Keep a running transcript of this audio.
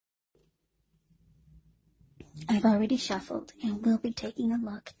I've already shuffled and we'll be taking a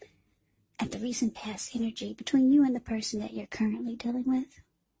look at the recent past energy between you and the person that you're currently dealing with.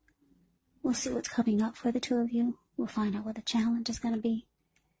 We'll see what's coming up for the two of you. We'll find out what the challenge is going to be.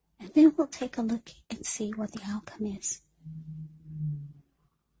 And then we'll take a look and see what the outcome is.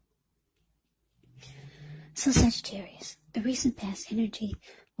 So Sagittarius, the recent past energy,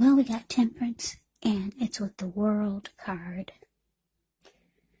 well, we got Temperance, and it's with the World card.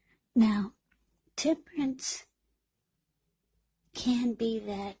 Now, Temperance can be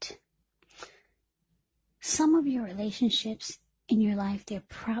that some of your relationships in your life, they're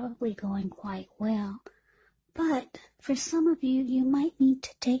probably going quite well. But for some of you, you might need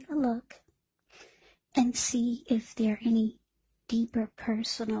to take a look and see if there are any deeper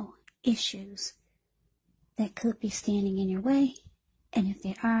personal issues that could be standing in your way. And if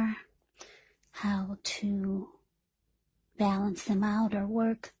there are, how to balance them out or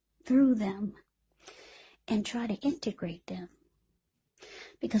work through them and try to integrate them.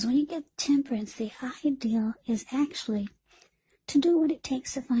 Because when you get Temperance, the ideal is actually to do what it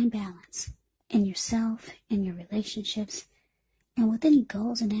takes to find balance in yourself, in your relationships, and with any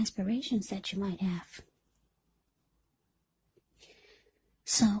goals and aspirations that you might have.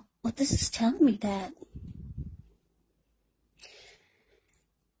 So, what this is telling me that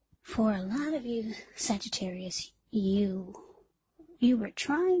for a lot of you, Sagittarius, you were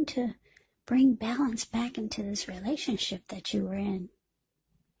trying to bring balance back into this relationship that you were in.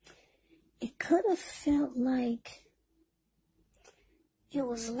 It could have felt like it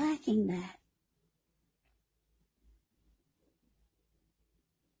was lacking that.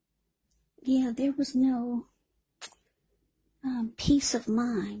 Yeah, there was no peace of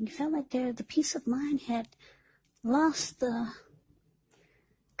mind. It felt like the peace of mind had lost the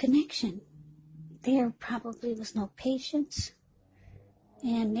connection. There probably was no patience,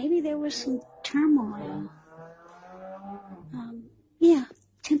 and maybe there was some turmoil. Yeah,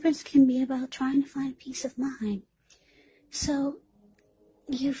 Temperance can be about trying to find peace of mind. So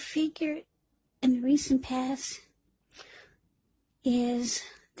you figured in the recent past is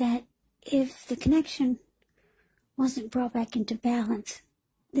that if the connection wasn't brought back into balance,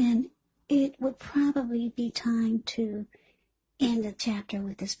 then it would probably be time to end the chapter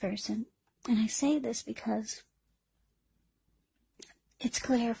with this person. And I say this because it's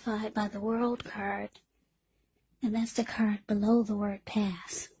clarified by the World card, and that's the card below the word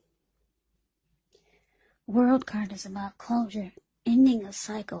pass. World card is about closure, ending a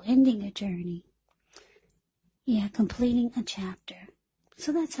cycle, ending a journey. Yeah, completing a chapter.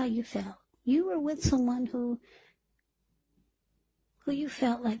 So that's how you felt. You were with someone who you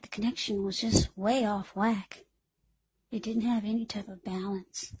felt like the connection was just way off whack. It didn't have any type of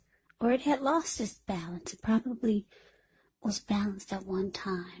balance, or it had lost its balance. It probably was balanced at one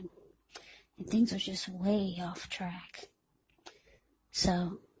time, and things were just way off track.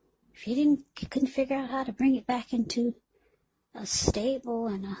 So if you couldn't figure out how to bring it back into a stable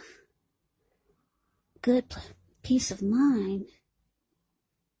and a good peace of mind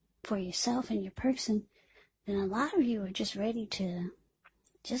for yourself and your person, then a lot of you are just ready to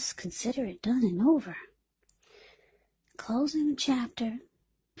just consider it done and over. Closing the chapter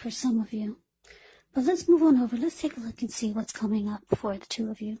for some of you. But let's move on over. Let's take a look and see what's coming up for the two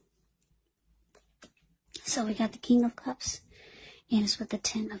of you. So we got the King of Cups, and it's with the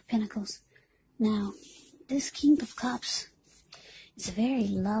Ten of Pentacles. Now, this King of Cups is a very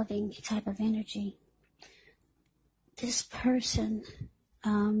loving type of energy. This person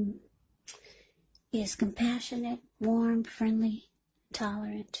is compassionate, warm, friendly,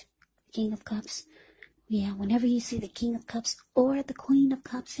 tolerant. King of Cups. Yeah, whenever you see the King of Cups or the Queen of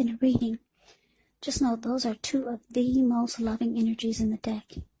Cups in a reading, just know those are two of the most loving energies in the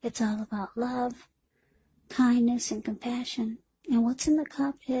deck. It's all about love, kindness, and compassion. And what's in the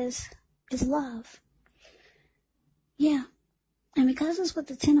cup is love. Yeah. And because it's with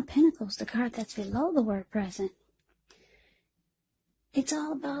the Ten of Pentacles, the card that's below the word present, it's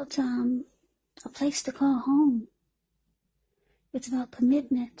all about a place to call home. It's about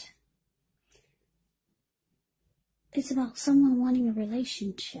commitment. It's about someone wanting a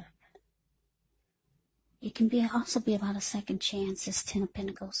relationship. It can also be about a second chance, this Ten of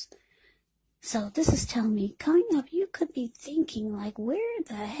Pentacles. So this is telling me, coming up, you could be thinking, like, where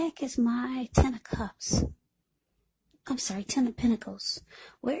the heck is my Ten of Cups? I'm sorry, Ten of Pentacles.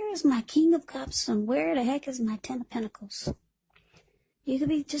 Where is my King of Cups, and where the heck is my Ten of Pentacles? You could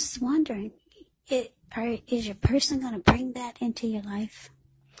be just wondering, is your person going to bring that into your life?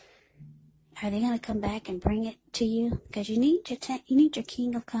 Are they going to come back and bring it to you? Because you need your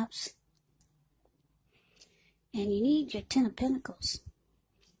King of Cups. And you need your Ten of Pentacles.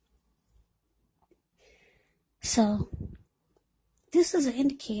 So this is an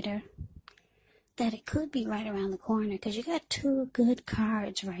indicator that it could be right around the corner, because you got two good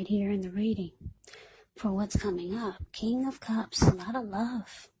cards right here in the reading for what's coming up. King of Cups, a lot of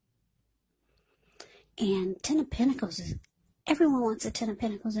love. And Ten of Pentacles is, everyone wants a Ten of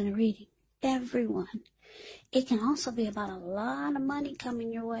Pentacles in a reading. Everyone. It can also be about a lot of money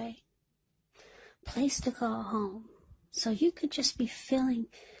coming your way. Place to call home. So you could just be feeling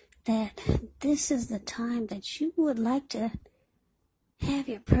that this is the time that you would like to have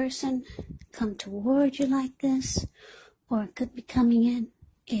your person come toward you like this, or it could be coming in.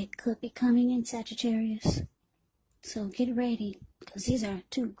 It could be coming in, Sagittarius. So get ready, because these are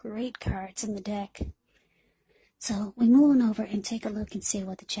two great cards in the deck. So we move on over and take a look and see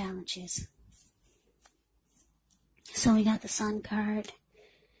what the challenge is. So we got the Sun card,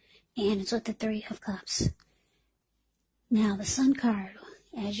 and it's with the Three of Cups. Now the Sun card,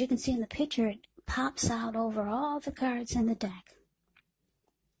 as you can see in the picture, it pops out over all the cards in the deck.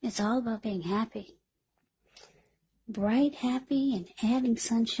 It's all about being happy. Bright, happy, and adding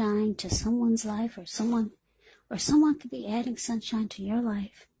sunshine to someone's life, or someone could be adding sunshine to your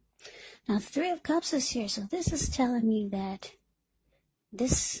life. Now the Three of Cups is here, so this is telling you that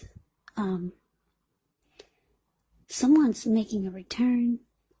this, someone's making a return.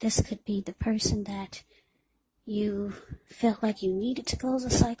 This could be the person that you felt like you needed to close a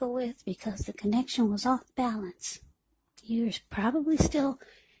cycle with because the connection was off balance. You're probably still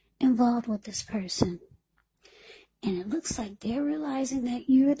involved with this person, and it looks like they're realizing that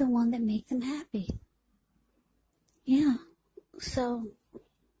you're the one that make them happy. Yeah, so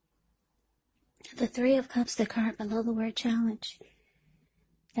the Three of Cups, the card below the word challenge,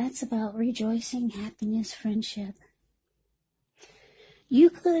 that's about rejoicing, happiness, friendship. You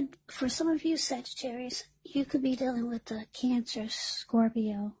could, for some of you Sagittarius, you could be dealing with a Cancer,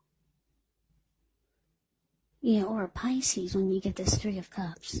 Scorpio, yeah, or a Pisces when you get this Three of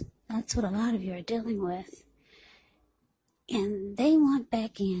Cups. That's what a lot of you are dealing with. And they want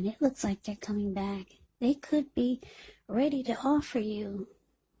back in. It looks like they're coming back. They could be ready to offer you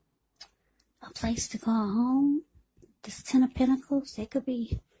a place to call home. This Ten of Pentacles, they could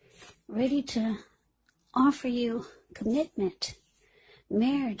be ready to offer you commitment,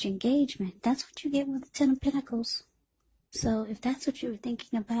 marriage, engagement. That's what you get with the Ten of Pentacles. So if that's what you were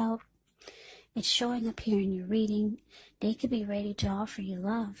thinking about, it's showing up here in your reading. They could be ready to offer you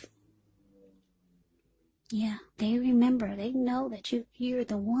love. Yeah, they remember, they know that you're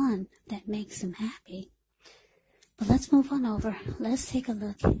the one that makes them happy. But let's move on over. Let's take a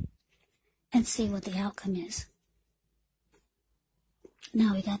look and see what the outcome is.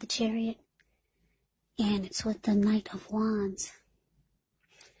 Now we got the Chariot, and it's with the Knight of Wands.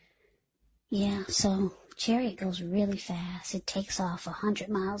 Yeah, so Chariot goes really fast. It takes off 100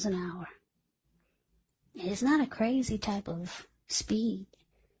 miles an hour. It's not a crazy type of speed.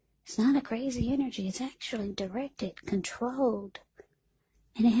 It's not a crazy energy. It's actually directed, controlled,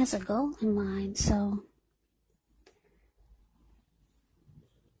 and it has a goal in mind. So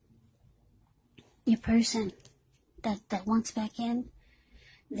your person that wants back in,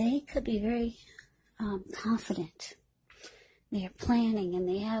 they could be very confident. They're planning, and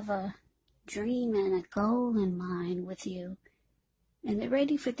they have a dream and a goal in mind with you, and they're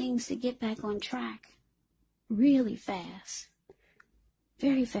ready for things to get back on track really fast.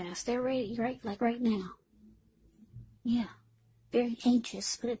 Very fast. They're ready, right? Like right now. Yeah. Very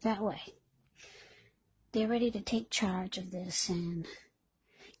anxious, put it that way. They're ready to take charge of this and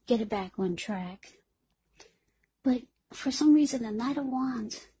get it back on track. But for some reason, the Knight of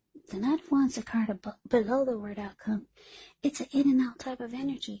Wands, the card below the word outcome, it's an in and out type of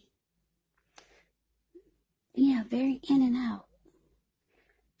energy. Yeah, very in and out.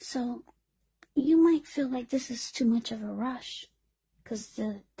 So you might feel like this is too much of a rush, because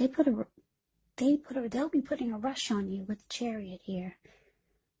they'll be putting a rush on you with the Chariot here.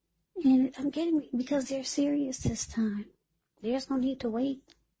 And I'm getting, because they're serious this time. There's no need to wait.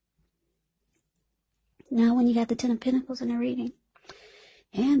 Now when you got the Ten of Pentacles in a reading,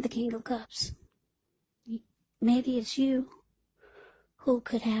 and the King of Cups, maybe it's you who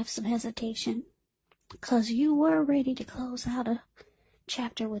could have some hesitation, because you were ready to close out a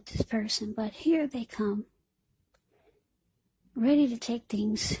chapter with this person, but here they come, ready to take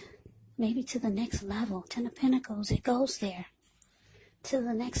things maybe to the next level. Ten of Pentacles, it goes there, to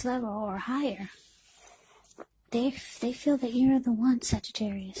the next level or higher. They feel that you're the one,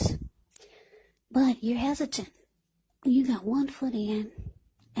 Sagittarius, but you're hesitant. You got one foot in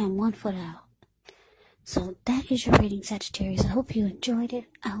and one foot out. So that is your reading, Sagittarius. I hope you enjoyed it.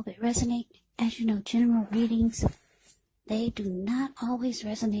 I hope it resonated. As you know, general readings, they do not always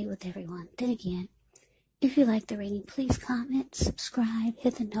resonate with everyone. Then again, If you like the reading, please comment, subscribe,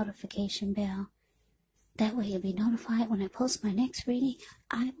 hit the notification bell. That way you'll be notified when I post my next reading.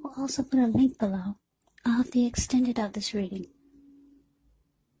 I will also put a link below of the extended of this reading,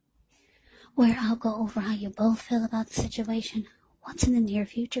 where I'll go over how you both feel about the situation, what's in the near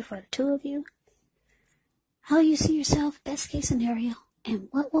future for the two of you, how you see yourself, best case scenario, and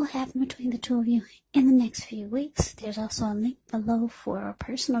what will happen between the two of you in the next few weeks. There's also a link below for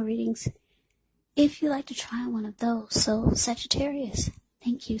personal readings if you like to try one of those. So Sagittarius,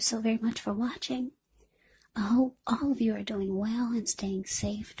 thank you so very much for watching. I hope all of you are doing well and staying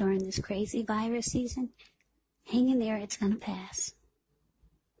safe during this crazy virus season. Hang in there, it's going to pass.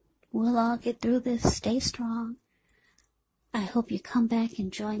 We'll all get through this. Stay strong. I hope you come back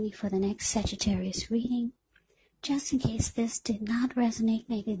and join me for the next Sagittarius reading. Just in case this did not resonate,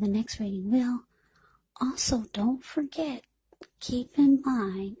 maybe the next reading will. Also, don't forget, keep in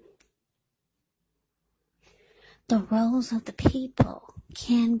mind, the roles of the people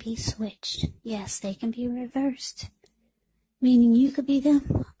can be switched. Yes, they can be reversed. Meaning you could be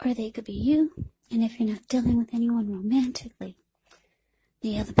them or they could be you. And if you're not dealing with anyone romantically,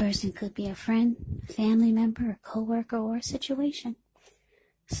 the other person could be a friend, family member, a coworker, or a situation.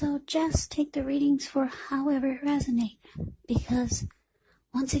 So just take the readings for however it resonates. Because,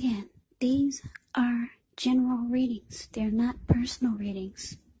 once again, these are general readings. They're not personal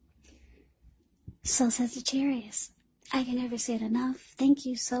readings. So Sagittarius, I can never say it enough. Thank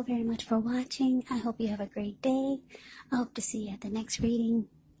you so very much for watching. I hope you have a great day. I hope to see you at the next reading,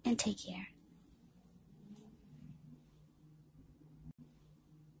 and take care.